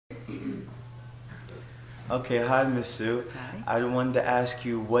Okay, hi, Miss Sue. Hi. I wanted to ask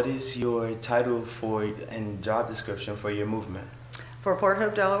you, what is your title for and job description for your movement? For Port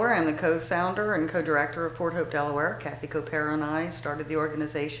Hope, Delaware, I'm the co-founder and co-director of Port Hope, Delaware. Kathy Copera and I started the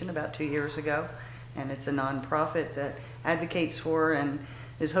organization about 2 years ago, and it's a nonprofit that advocates for and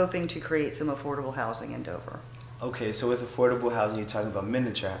is hoping to create some affordable housing in Dover. Okay, so with affordable housing, you're talking about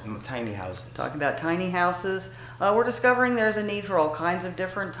miniature, tiny houses. Talking about tiny houses, we're discovering there's a need for all kinds of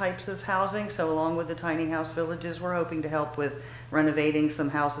different types of housing, so along with the tiny house villages, we're hoping to help with renovating some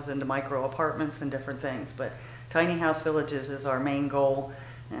houses into micro apartments and different things. But tiny house villages is our main goal,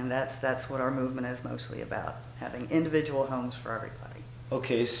 and that's what our movement is mostly about, having individual homes for everybody.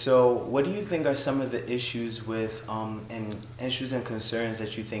 Okay, so what do you think are some of the issues with and issues and concerns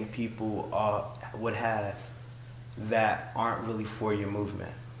that you think people would have that aren't really for your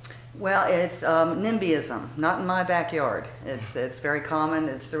movement? Well, it's NIMBYism, not in my backyard. It's very common.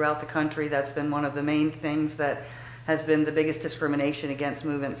 It's throughout the country. That's been one of the main things that has been the biggest discrimination against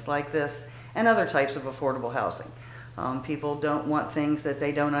movements like this and other types of affordable housing. People don't want things that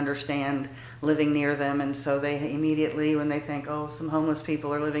they don't understand living near them, and so they immediately, when they think, oh, some homeless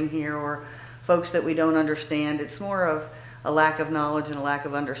people are living here or folks that we don't understand, it's more of a lack of knowledge and a lack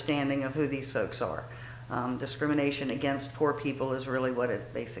of understanding of who these folks are. Discrimination against poor people is really what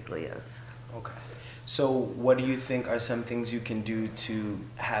it basically is. Okay. So what do you think are some things you can do to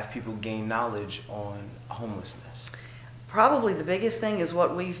have people gain knowledge on homelessness? Probably the biggest thing is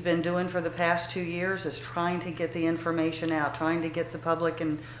what we've been doing for the past 2 years is trying to get the information out, trying to get the public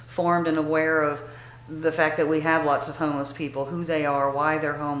informed and aware of the fact that we have lots of homeless people, who they are, why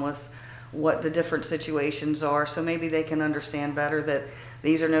they're homeless, what the different situations are, so maybe they can understand better that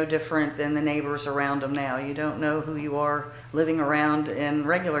these are no different than the neighbors around them now. You don't know who you are living around in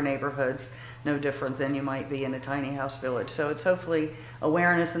regular neighborhoods, no different than you might be in a tiny house village. So it's hopefully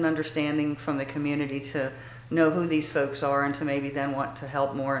awareness and understanding from the community to know who these folks are and to maybe then want to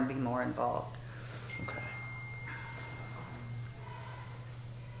help more and be more involved. Okay.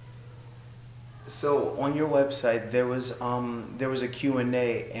 So on your website, there was a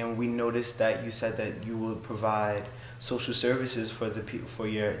Q&A, and we noticed that you said that you would provide social services for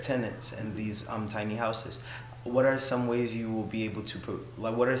your tenants in these tiny houses. What are some ways you will be able to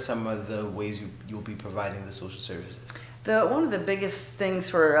what are some of the ways you'll be providing the social services? One of the biggest things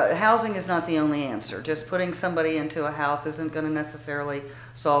for housing is not the only answer. Just putting somebody into a house isn't going to necessarily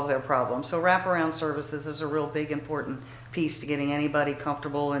solve their problem. So wraparound services is a real big important piece to getting anybody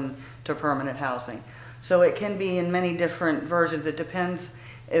comfortable into permanent housing. So it can be in many different versions. It depends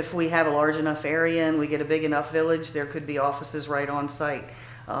if we have a large enough area and we get a big enough village, there could be offices right on site.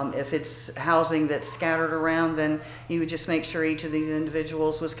 If it's housing that's scattered around, then you would just make sure each of these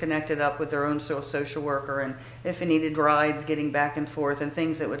individuals was connected up with their own social worker, and if it needed rides, getting back and forth, and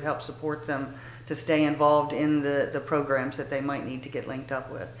things that would help support them to stay involved in the programs that they might need to get linked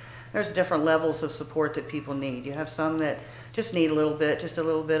up with. There's different levels of support that people need. You have some that just need just a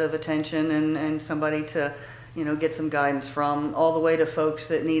little bit of attention and somebody to get some guidance from, all the way to folks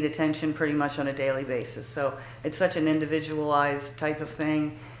that need attention pretty much on a daily basis. So it's such an individualized type of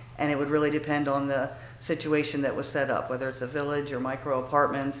thing, and it would really depend on the situation that was set up, whether it's a village or micro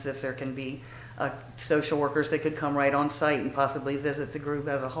apartments, if there can be social workers that could come right on site and possibly visit the group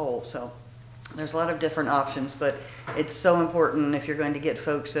as a whole. So there's a lot of different options, but it's so important if you're going to get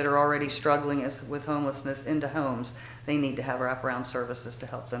folks that are already struggling with homelessness into homes, they need to have wraparound services to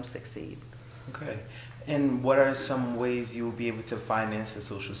help them succeed. Okay. And what are some ways you will be able to finance the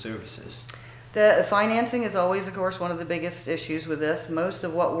social services? The financing is always, of course, one of the biggest issues with this. Most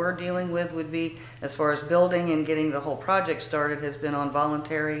of what we're dealing with would be, as far as building and getting the whole project started, has been on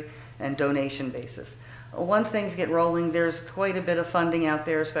voluntary and donation basis. Once things get rolling, there's quite a bit of funding out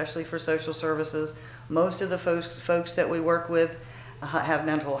there, especially for social services. Most of the folks that we work with have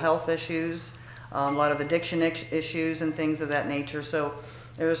mental health issues, a lot of addiction issues and things of that nature. So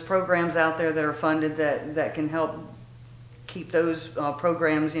there's programs out there that are funded that can help keep those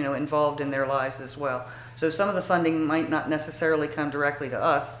programs, involved in their lives as well. So some of the funding might not necessarily come directly to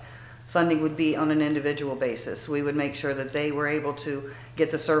us. Funding would be on an individual basis. We would make sure that they were able to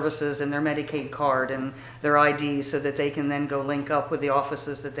get the services and their Medicaid card and their IDs so that they can then go link up with the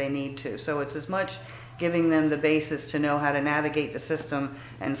offices that they need to. So it's as much giving them the basis to know how to navigate the system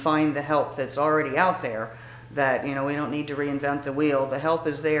and find the help that's already out there, that we don't need to reinvent the wheel. The help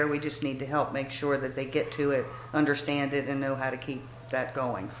is there. We just need to help make sure that they get to it, understand it, and know how to keep that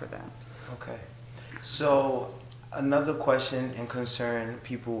going for them. Okay. So another question and concern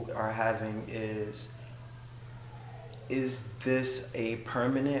people are having is this a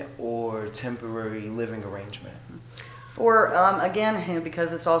permanent or temporary living arrangement? For, again,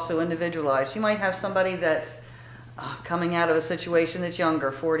 because it's also individualized, you might have somebody that's coming out of a situation that's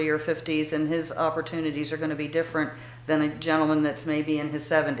younger, 40 or 50s, and his opportunities are going to be different than a gentleman that's maybe in his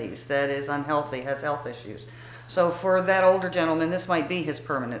 70s that is unhealthy, has health issues. So for that older gentleman, this might be his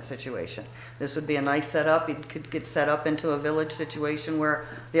permanent situation. This would be a nice setup. He could get set up into a village situation where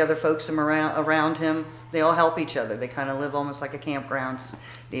the other folks around him, they all help each other. They kind of live almost like a campgrounds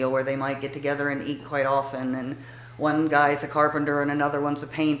deal where they might get together and eat quite often. And one guy's a carpenter and another one's a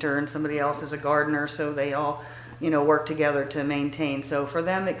painter and somebody else is a gardener, so they all, work together to maintain. So for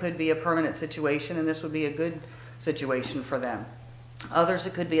them, it could be a permanent situation, and this would be a good situation for them. Others,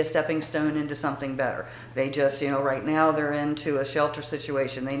 it could be a stepping stone into something better. They just, right now they're into a shelter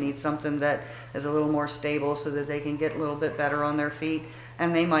situation. They need something that is a little more stable so that they can get a little bit better on their feet.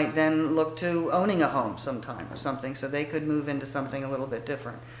 And they might then look to owning a home sometime or something, so they could move into something a little bit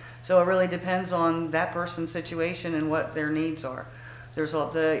different. So it really depends on that person's situation and what their needs are. There's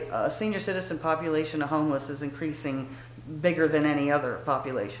the senior citizen population of homeless is increasing bigger than any other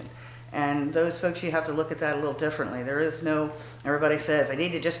population. And those folks, you have to look at that a little differently. There is no, everybody says, I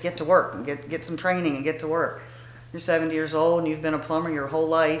need to just get to work and get some training and get to work. You're 70 years old and you've been a plumber your whole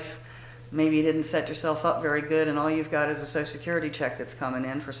life. Maybe you didn't set yourself up very good and all you've got is a Social Security check that's coming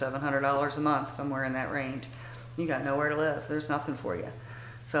in for $700 a month, somewhere in that range. You got nowhere to live. There's nothing for you.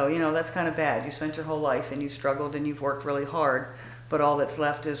 So, that's kind of bad. You spent your whole life and you struggled and you've worked really hard, but all that's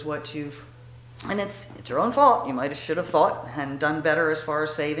left is what you've, and it's your own fault. You should have thought and done better as far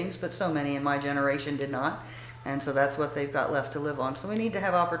as savings, but so many in my generation did not. And so that's what they've got left to live on. So we need to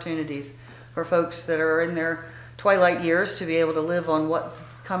have opportunities for folks that are in their twilight years to be able to live on what's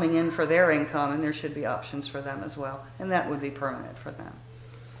coming in for their income, and there should be options for them as well. And that would be permanent for them.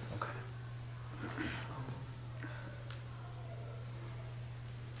 Okay.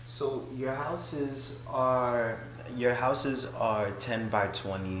 So your houses are 10 by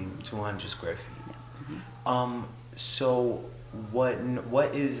 20, 200 square feet. Mm-hmm. So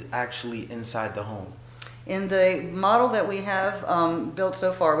what is actually inside the home? In the model that we have built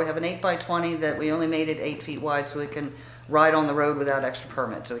so far, we have an 8 by 20 that we only made it 8 feet wide so it can ride on the road without extra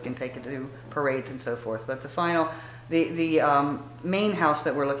permit, so we can take it to parades and so forth. But the main house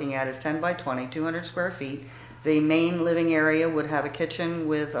that we're looking at is 10 by 20, 200 square feet. The main living area would have a kitchen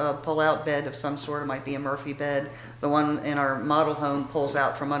with a pull-out bed of some sort. It might be a Murphy bed. The one in our model home pulls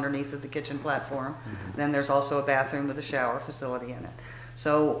out from underneath of the kitchen platform. Mm-hmm. Then there's also a bathroom with a shower facility in it.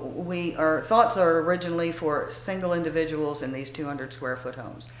 So our thoughts are originally for single individuals in these 200 square foot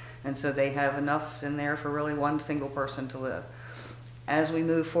homes. And so they have enough in there for really one single person to live. As we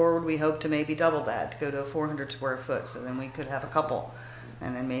move forward, we hope to maybe double that, to go to a 400 square foot, so then we could have a couple.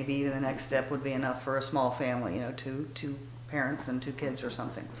 And then maybe even the next step would be enough for a small family, two parents and 2 kids or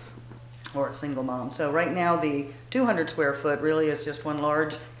something, or a single mom. So right now the 200 square foot really is just one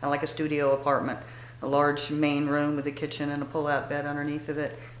large, kind of like a studio apartment, a large main room with a kitchen and a pull-out bed underneath of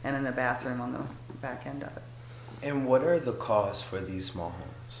it, and then a bathroom on the back end of it. And what are the costs for these small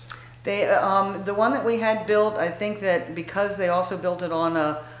homes? The one that we had built, I think that because they also built it on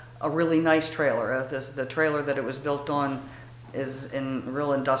a really nice trailer, the trailer that it was built on is in a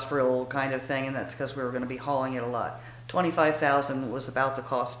real industrial kind of thing, and that's because we were going to be hauling it a lot. $25,000 was about the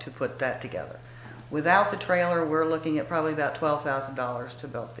cost to put that together. Without the trailer, we're looking at probably about $12,000 to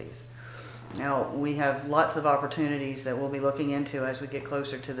build these. Now, we have lots of opportunities that we'll be looking into as we get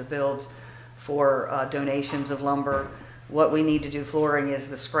closer to the builds for donations of lumber. What we need to do flooring is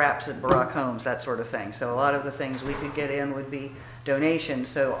the scraps at Barack Homes, that sort of thing. So a lot of the things we could get in would be donations.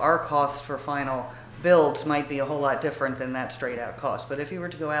 So our costs for final builds might be a whole lot different than that straight out cost. But if you were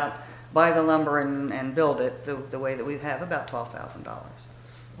to go out, buy the lumber and build it the way that we have, about $12,000.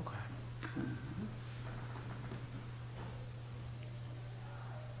 Okay.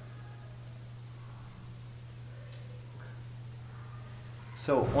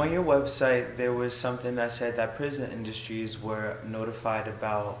 So on your website, there was something that said that prison industries were notified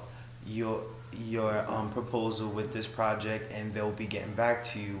about your proposal with this project, and they'll be getting back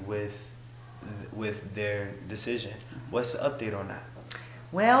to you with their decision. What's the update on that?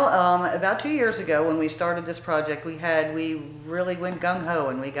 Well, about 2 years ago when we started this project, we really went gung-ho,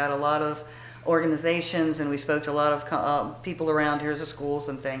 and we got a lot of organizations, and we spoke to a lot of people around here, the schools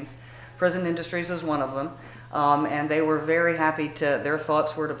and things. Prison Industries was one of them, and they were very happy their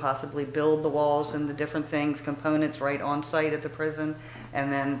thoughts were to possibly build the walls and the different things, components right on site at the prison,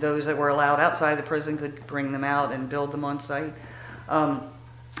 and then those that were allowed outside the prison could bring them out and build them on site.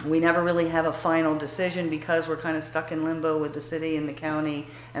 We never really have a final decision because we're kind of stuck in limbo with the city and the county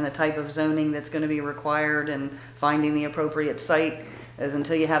and the type of zoning that's going to be required and finding the appropriate site. is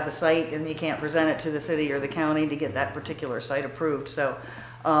until you have the site, and you can't present it to the city or the county to get that particular site approved. So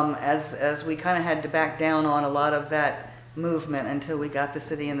as we kind of had to back down on a lot of that movement until we got the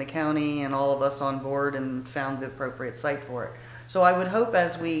city and the county and all of us on board and found the appropriate site for it. So I would hope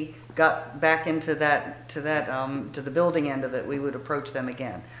as we got back into to the building end of it, we would approach them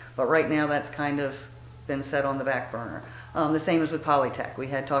again. But right now, that's kind of been set on the back burner. The same as with Polytech. We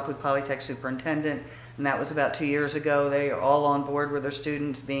had talked with Polytech superintendent, and that was about 2 years ago. They are all on board with their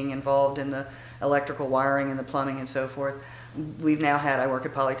students being involved in the electrical wiring and the plumbing and so forth. We've now had, I work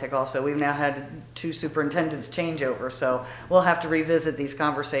at Polytech also, we've now had 2 superintendents change over, so we'll have to revisit these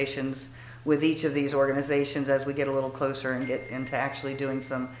conversations with each of these organizations as we get a little closer and get into actually doing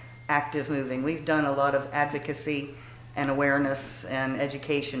some active moving. We've done a lot of advocacy and awareness and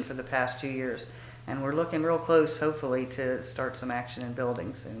education for the past 2 years, and we're looking real close, hopefully, to start some action in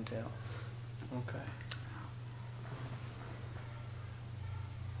building soon too. Okay.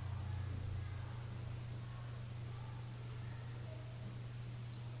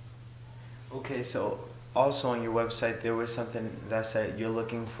 Okay, so also on your website there was something that said you're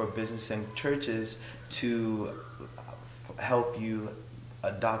looking for business and churches to help you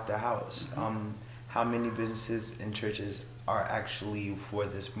adopt a house. How many businesses and churches are actually for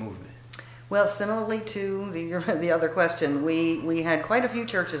this movement? Well, similarly to the other question, we had quite a few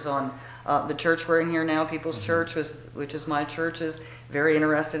churches on. The church we're in here now, People's Church, which is my church, is very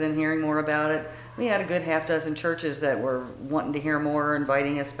interested in hearing more about it. We had a good half dozen churches that were wanting to hear more,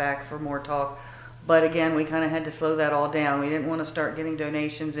 inviting us back for more talk. But again, we kind of had to slow that all down. We didn't want to start getting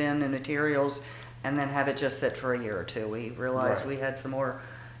donations in and materials and then have it just sit for a year or two. We realized we had some more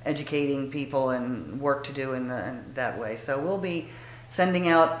educating people and work to do in that way. So we'll be sending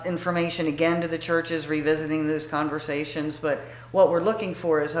out information again to the churches, revisiting those conversations. But what we're looking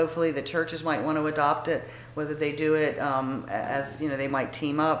for is hopefully the churches might want to adopt it, whether they do it as, they might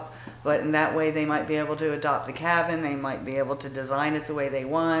team up. But in that way, they might be able to adopt the cabin. They might be able to design it the way they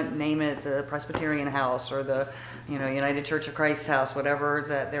want, name it the Presbyterian House or the, United Church of Christ House, whatever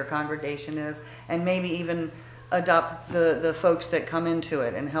that their congregation is, and maybe even adopt the folks that come into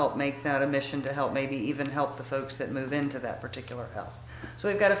it and help make that a mission to help maybe even help the folks that move into that particular house. So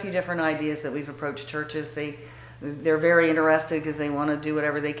we've got a few different ideas that we've approached churches. They're very interested because they want to do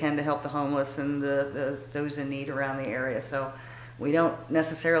whatever they can to help the homeless and those in need around the area. So we don't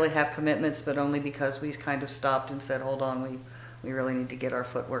necessarily have commitments, but only because we kind of stopped and said, hold on, we really need to get our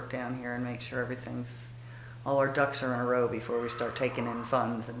footwork down here and make sure all our ducks are in a row before we start taking in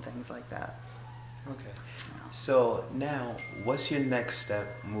funds and things like that. Okay. So now, what's your next step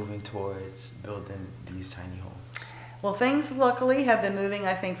moving towards building these tiny homes? Well, things luckily have been moving,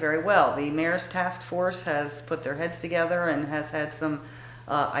 I think, very well. The mayor's task force has put their heads together and has had some,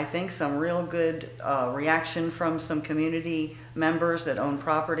 I think, some real good reaction from some community members that own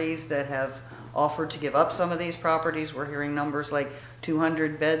properties that have offered to give up some of these properties. We're hearing numbers like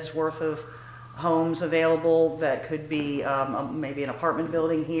 200 beds worth of homes available that could be maybe an apartment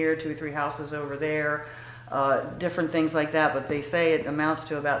building here, 2 or 3 houses over there. Different things like that, but they say it amounts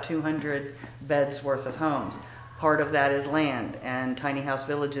to about 200 beds worth of homes. Part of that is land, and tiny house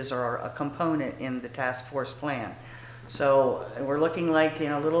villages are a component in the task force plan. So we're looking like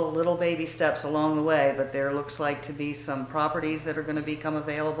little baby steps along the way, but there looks like to be some properties that are going to become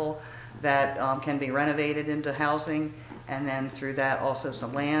available that can be renovated into housing, and then through that also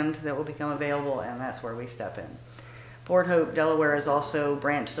some land that will become available, and that's where we step in. Port Hope, Delaware has also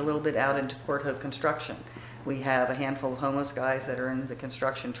branched a little bit out into Port Hope construction. We have a handful of homeless guys that are in the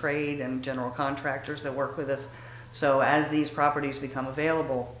construction trade and general contractors that work with us. So as these properties become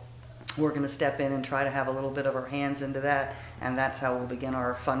available, we're going to step in and try to have a little bit of our hands into that, and that's how we'll begin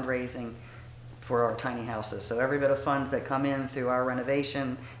our fundraising for our tiny houses. So every bit of funds that come in through our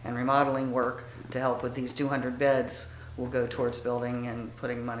renovation and remodeling work to help with these 200 beds will go towards building and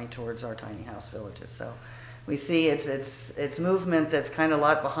putting money towards our tiny house villages. So we see it's movement that's kind of a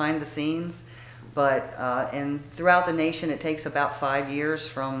lot behind the scenes, but and throughout the nation it takes about 5 years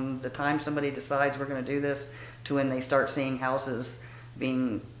from the time somebody decides we're going to do this to when they start seeing houses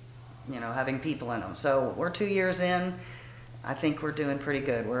being, having people in them. So we're 2 years in. I think we're doing pretty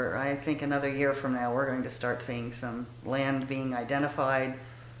good. I think another year from now we're going to start seeing some land being identified,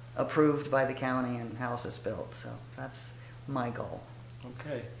 approved by the county, and houses built. So that's my goal.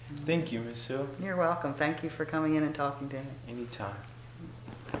 Okay. Thank you, Ms. Sue. You're welcome. Thank you for coming in and talking to me. Anytime.